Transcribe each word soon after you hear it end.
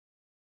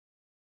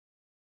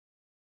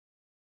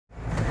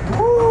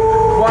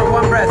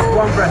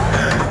one breath.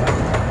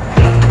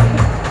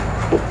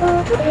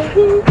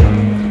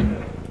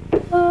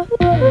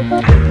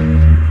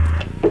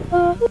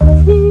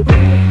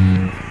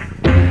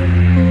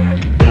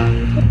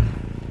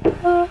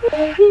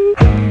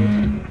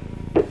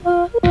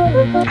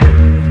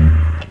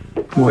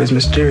 What is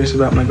mysterious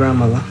about my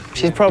grandmother?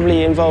 She's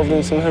probably involved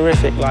in some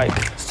horrific, like,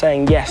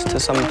 saying yes to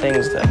some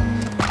things that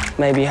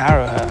maybe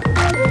harrow her.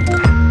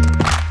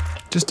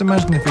 Just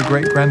imagine if your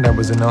great-granddad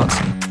was a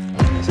Nazi.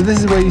 So this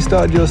is where you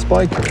started your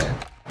spy career.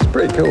 It's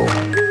pretty cool.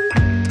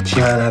 She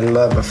had a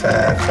love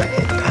affair for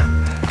Hitler.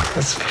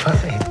 That's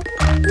funny.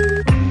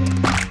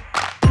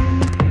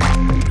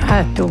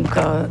 Álltunk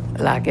a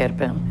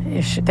lágerben,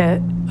 és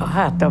te a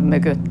hátam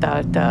mögött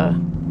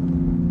álltál.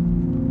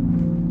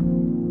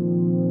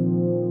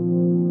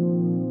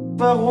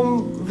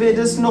 Warum wir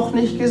das noch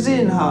nicht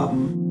gesehen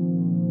haben?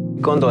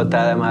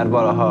 Gondoltál-e már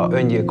valaha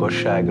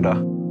öngyilkosságra?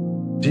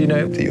 Do you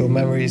know that your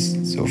memory is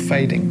sort of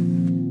fading?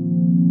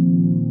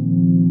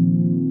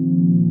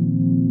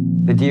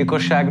 De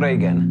gyilkosságra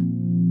igen?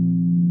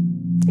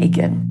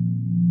 Igen.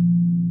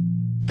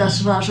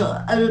 Das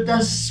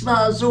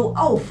war so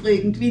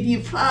aufregend, wie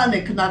die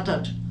Fahne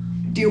knattert.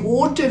 Die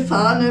rote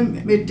Fahne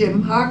mit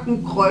dem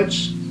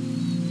Hakenkreuz.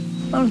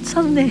 And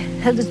suddenly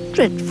had this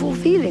dreadful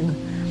feeling.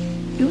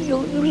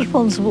 You're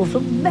responsible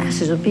for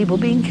masses of people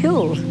being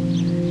killed.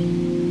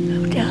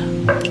 Oh dear.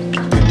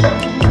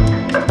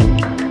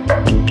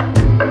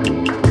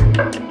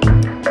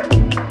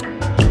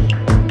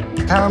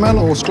 Caramel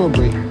or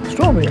strawberry?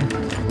 Strawberry.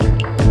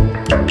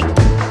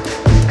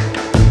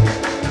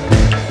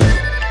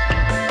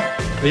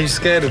 Are you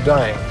scared of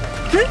dying?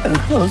 No,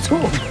 not at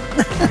all.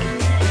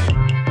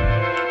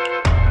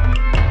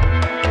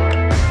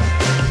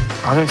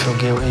 I don't feel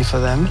guilty for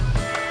them.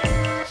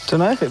 Don't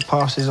know if it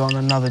passes on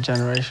another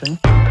generation.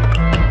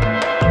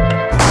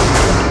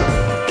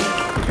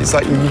 It's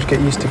like you get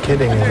used to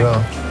kidding as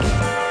well.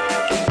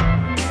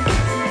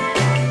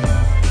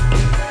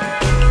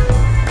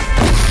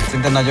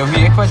 Szinte nagyon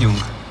hülyék vagyunk?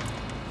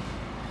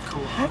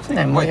 Hát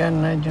nem olyan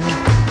nagyon.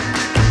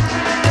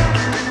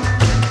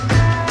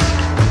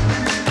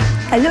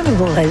 I never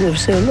thought I lived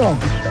so long.